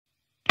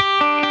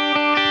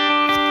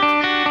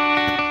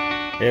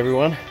Hey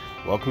everyone,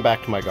 welcome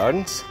back to my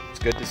gardens. It's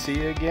good to see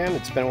you again.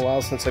 It's been a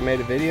while since I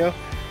made a video,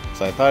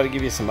 so I thought I'd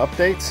give you some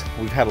updates.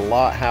 We've had a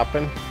lot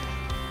happen.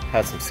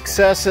 Had some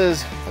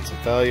successes, had some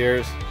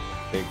failures,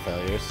 big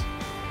failures,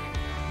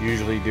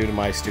 usually due to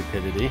my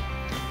stupidity.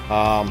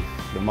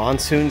 The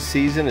monsoon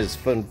season is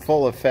in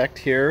full effect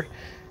here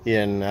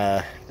in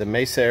the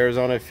Mesa,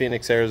 Arizona,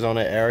 Phoenix,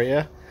 Arizona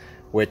area,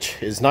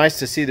 which is nice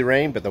to see the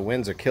rain, but the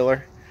winds are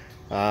killer.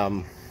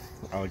 I'll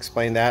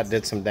explain that.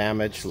 Did some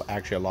damage,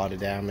 actually a lot of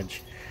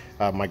damage.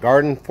 My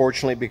garden,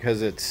 fortunately,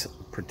 because it's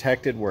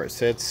protected where it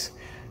sits,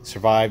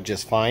 survived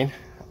just fine,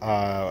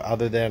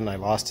 other than I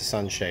lost a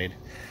sunshade,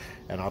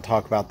 and I'll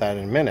talk about that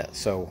in a minute.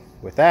 So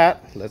with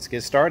that, let's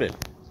get started.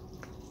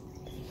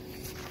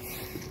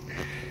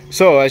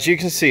 So as you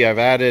can see, I've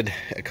added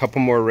a couple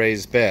more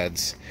raised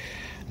beds.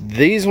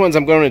 These ones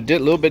I'm going to a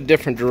little bit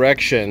different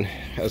direction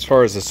as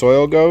far as the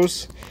soil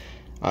goes.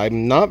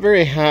 I'm not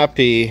very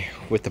happy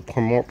with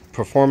the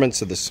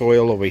performance of the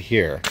soil over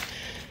here.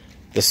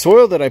 The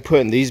soil that I put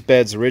in these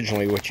beds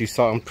originally, which you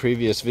saw in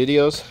previous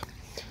videos,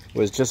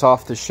 was just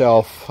off the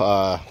shelf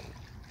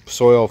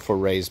soil for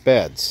raised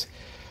beds.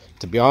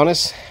 To be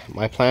honest,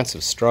 my plants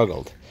have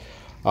struggled.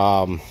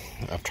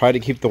 I've tried to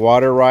keep the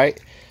water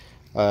right,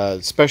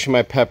 especially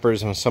my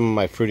peppers and some of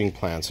my fruiting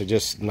plants are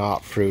just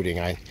not fruiting.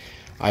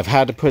 I've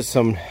had to put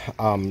some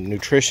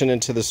nutrition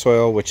into the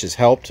soil, which has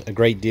helped a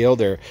great deal.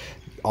 They're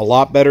a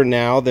lot better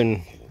now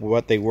than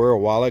what they were a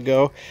while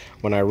ago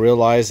when I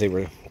realized they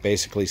were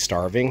basically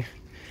starving.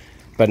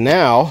 But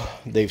now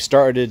they've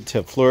started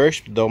to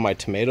flourish, though my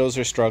tomatoes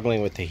are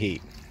struggling with the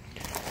heat.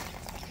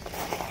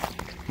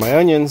 My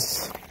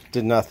onions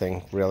did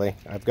nothing really.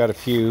 I've got a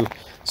few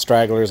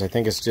stragglers. I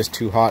think it's just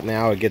too hot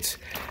now.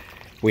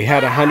 We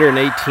had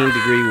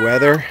 118-degree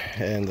weather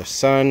and the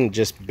sun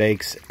just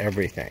bakes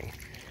everything.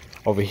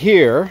 Over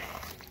here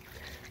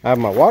I have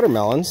my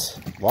watermelons.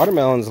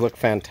 Watermelons look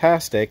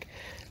fantastic,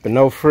 but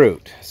no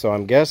fruit. So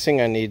I'm guessing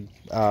I need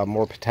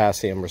more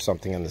potassium or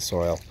something in the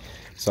soil.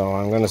 So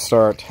I'm going to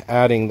start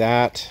adding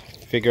that,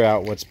 figure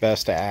out what's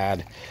best to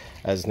add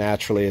as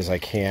naturally as I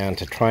can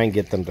to try and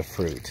get them to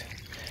fruit.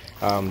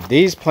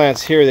 These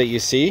plants here that you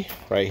see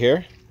right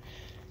here,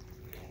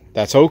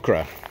 that's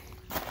okra.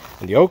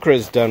 And the okra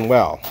has done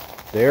well.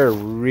 They're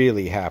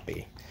really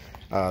happy.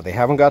 They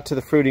haven't got to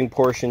the fruiting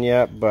portion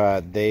yet,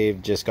 but they've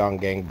just gone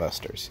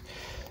gangbusters.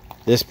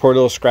 This poor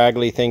little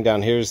scraggly thing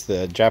down here is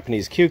the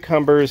Japanese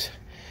cucumbers.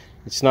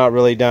 It's not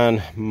really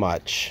done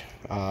much.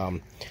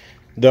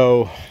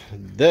 Though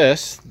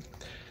this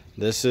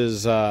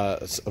is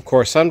of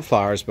course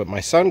sunflowers, but my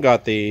son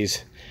got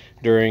these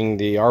during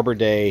the Arbor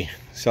Day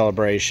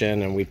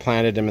celebration and we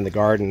planted them in the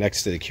garden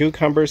next to the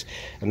cucumbers,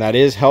 and that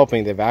is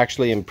helping. They've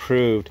actually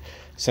improved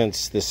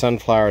since the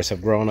sunflowers have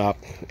grown up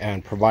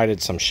and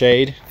provided some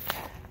shade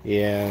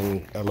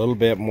and a little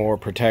bit more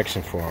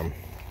protection for them.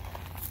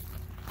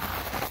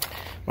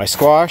 My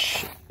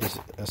squash is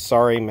a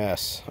sorry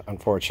mess,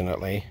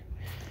 unfortunately,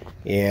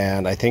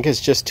 and I think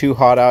it's just too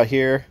hot out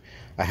here.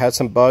 I had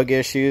some bug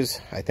issues.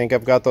 I think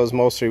I've got those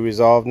mostly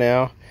resolved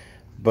now,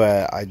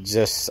 but I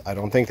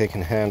don't think they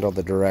can handle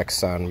the direct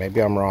sun.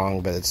 Maybe I'm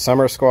wrong, but it's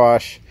summer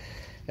squash,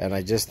 and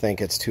I just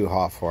think it's too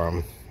hot for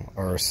them,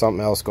 or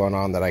something else going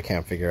on that I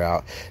can't figure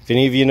out. If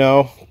any of you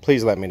know,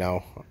 please let me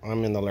know.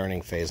 I'm in the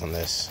learning phase on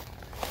this.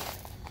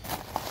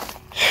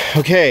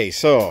 Okay,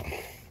 so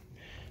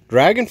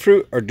dragon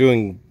fruit are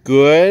doing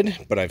good,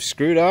 but I've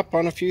screwed up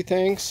on a few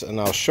things, and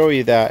I'll show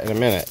you that in a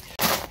minute.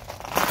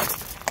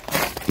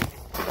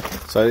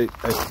 So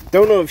I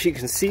don't know if you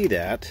can see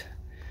that,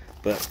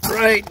 but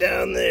right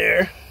down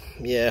there,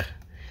 yeah,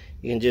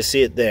 you can just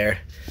see it there.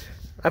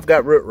 I've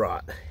got root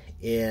rot,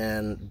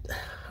 and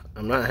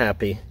I'm not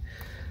happy.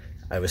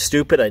 I was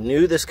stupid. I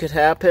knew this could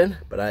happen,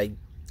 but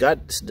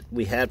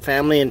we had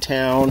family in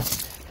town,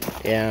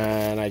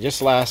 and I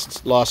just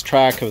lost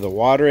track of the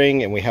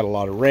watering, and we had a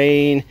lot of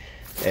rain,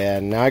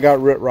 and now I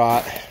got root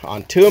rot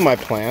on two of my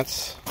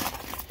plants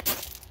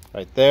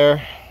right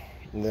there.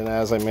 And then,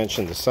 as I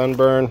mentioned, the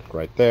sunburn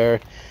right there.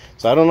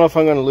 So I don't know if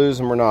I'm going to lose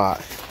them or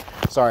not.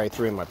 Sorry,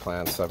 three of my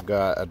plants. I've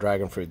got a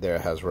dragon fruit there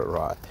that has root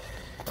rot,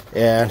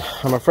 and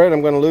I'm afraid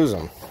I'm going to lose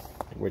them,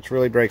 which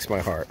really breaks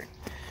my heart.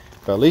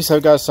 But at least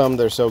I've got some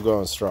that are still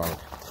going strong.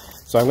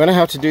 So I'm going to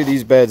have to do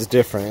these beds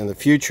different. In the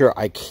future,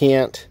 I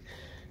can't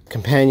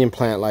companion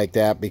plant like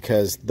that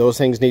because those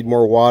things need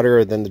more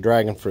water than the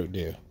dragon fruit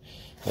do.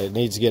 It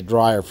needs to get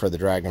drier for the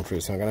dragon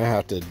fruit, so I'm going to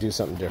have to do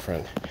something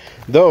different.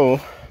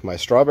 Though my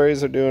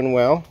strawberries are doing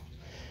well,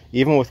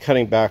 even with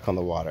cutting back on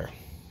the water.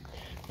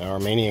 Now,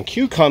 Armenian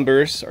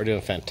cucumbers are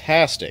doing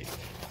fantastic.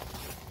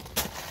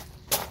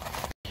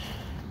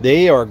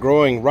 They are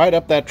growing right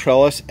up that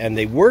trellis, and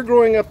they were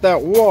growing up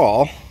that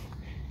wall,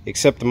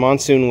 except the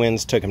monsoon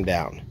winds took them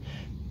down.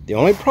 The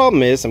only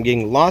problem is I'm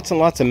getting lots and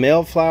lots of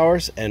male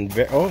flowers, and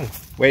oh,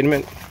 wait a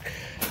minute.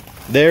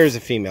 There's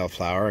a female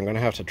flower. I'm going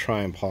to have to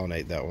try and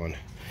pollinate that one.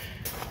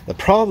 The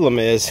problem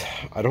is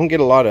I don't get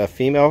a lot of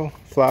female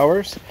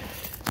flowers,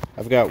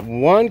 I've got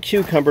one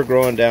cucumber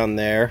growing down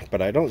there,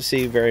 but I don't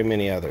see very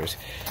many others.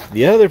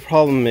 The other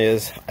problem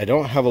is I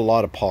don't have a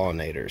lot of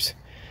pollinators,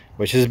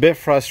 which is a bit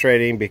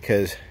frustrating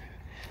because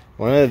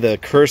one of the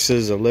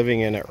curses of living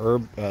in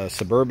a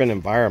suburban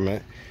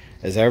environment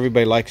is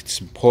everybody likes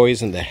to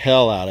poison the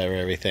hell out of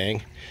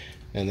everything,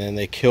 and then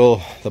they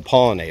kill the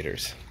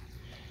pollinators.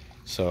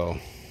 So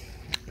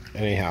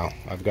anyhow,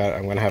 I'm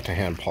gonna have to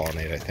hand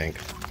pollinate, I think.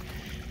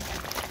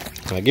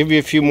 So I'll give you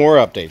a few more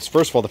updates.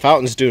 First of all, the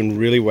fountain's doing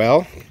really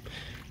well.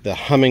 The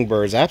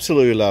hummingbirds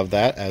absolutely love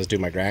that, as do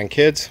my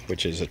grandkids,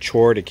 which is a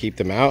chore to keep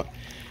them out.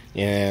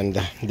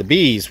 And the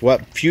bees,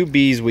 what few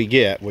bees we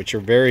get, which are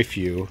very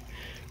few,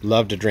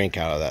 love to drink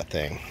out of that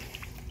thing.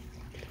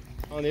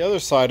 On the other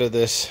side of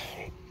this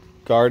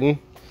garden,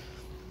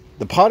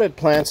 the potted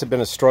plants have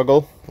been a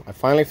struggle. I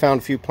finally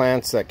found a few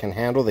plants that can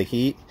handle the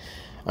heat.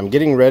 I'm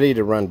getting ready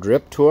to run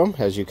drip to them,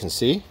 as you can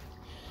see.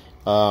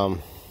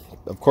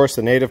 Of course,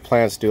 the native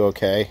plants do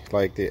okay,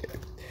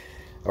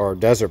 or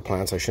desert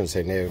plants, I shouldn't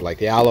say native, like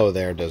the aloe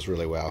there does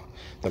really well.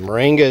 The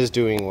moringa is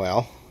doing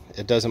well.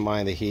 It doesn't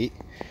mind the heat.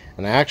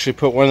 And I actually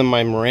put one of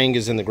my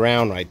moringas in the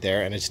ground right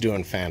there, and it's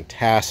doing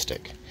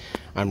fantastic.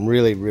 I'm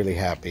really, really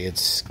happy.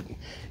 It's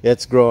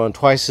growing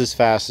twice as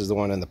fast as the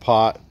one in the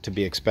pot, to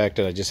be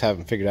expected. I just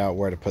haven't figured out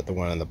where to put the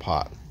one in the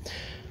pot.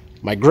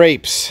 My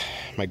grapes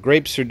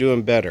are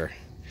doing better.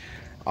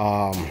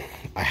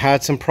 I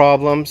had some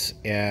problems,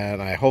 and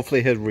I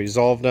hopefully had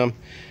resolved them.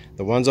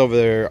 The ones over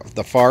there,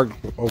 the far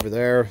over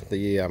there,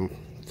 the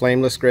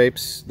flameless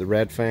grapes, the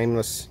red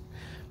flameless,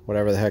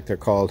 whatever the heck they're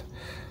called,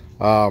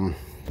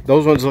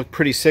 those ones look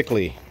pretty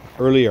sickly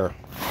earlier.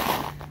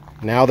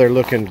 Now they're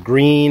looking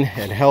green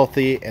and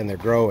healthy, and they're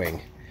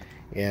growing.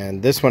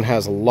 And this one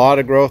has a lot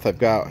of growth. I've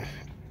got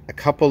a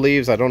couple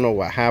leaves. I don't know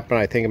what happened.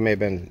 I think it may have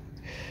been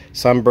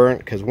sunburnt,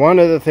 because one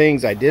of the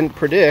things I didn't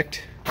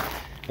predict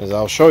is,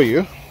 I'll show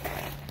you.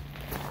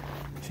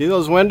 See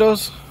those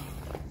windows?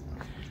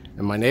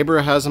 And my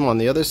neighbor has them on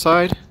the other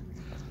side.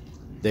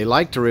 They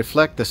like to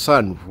reflect the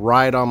sun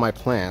right on my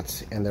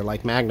plants, and they're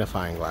like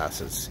magnifying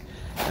glasses.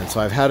 And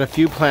so I've had a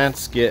few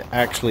plants get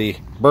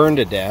actually burned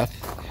to death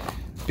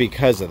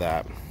because of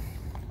that.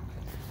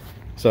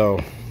 So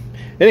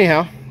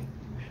anyhow,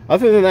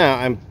 other than that,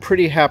 I'm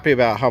pretty happy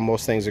about how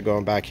most things are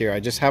going back here. I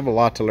just have a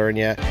lot to learn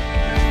yet.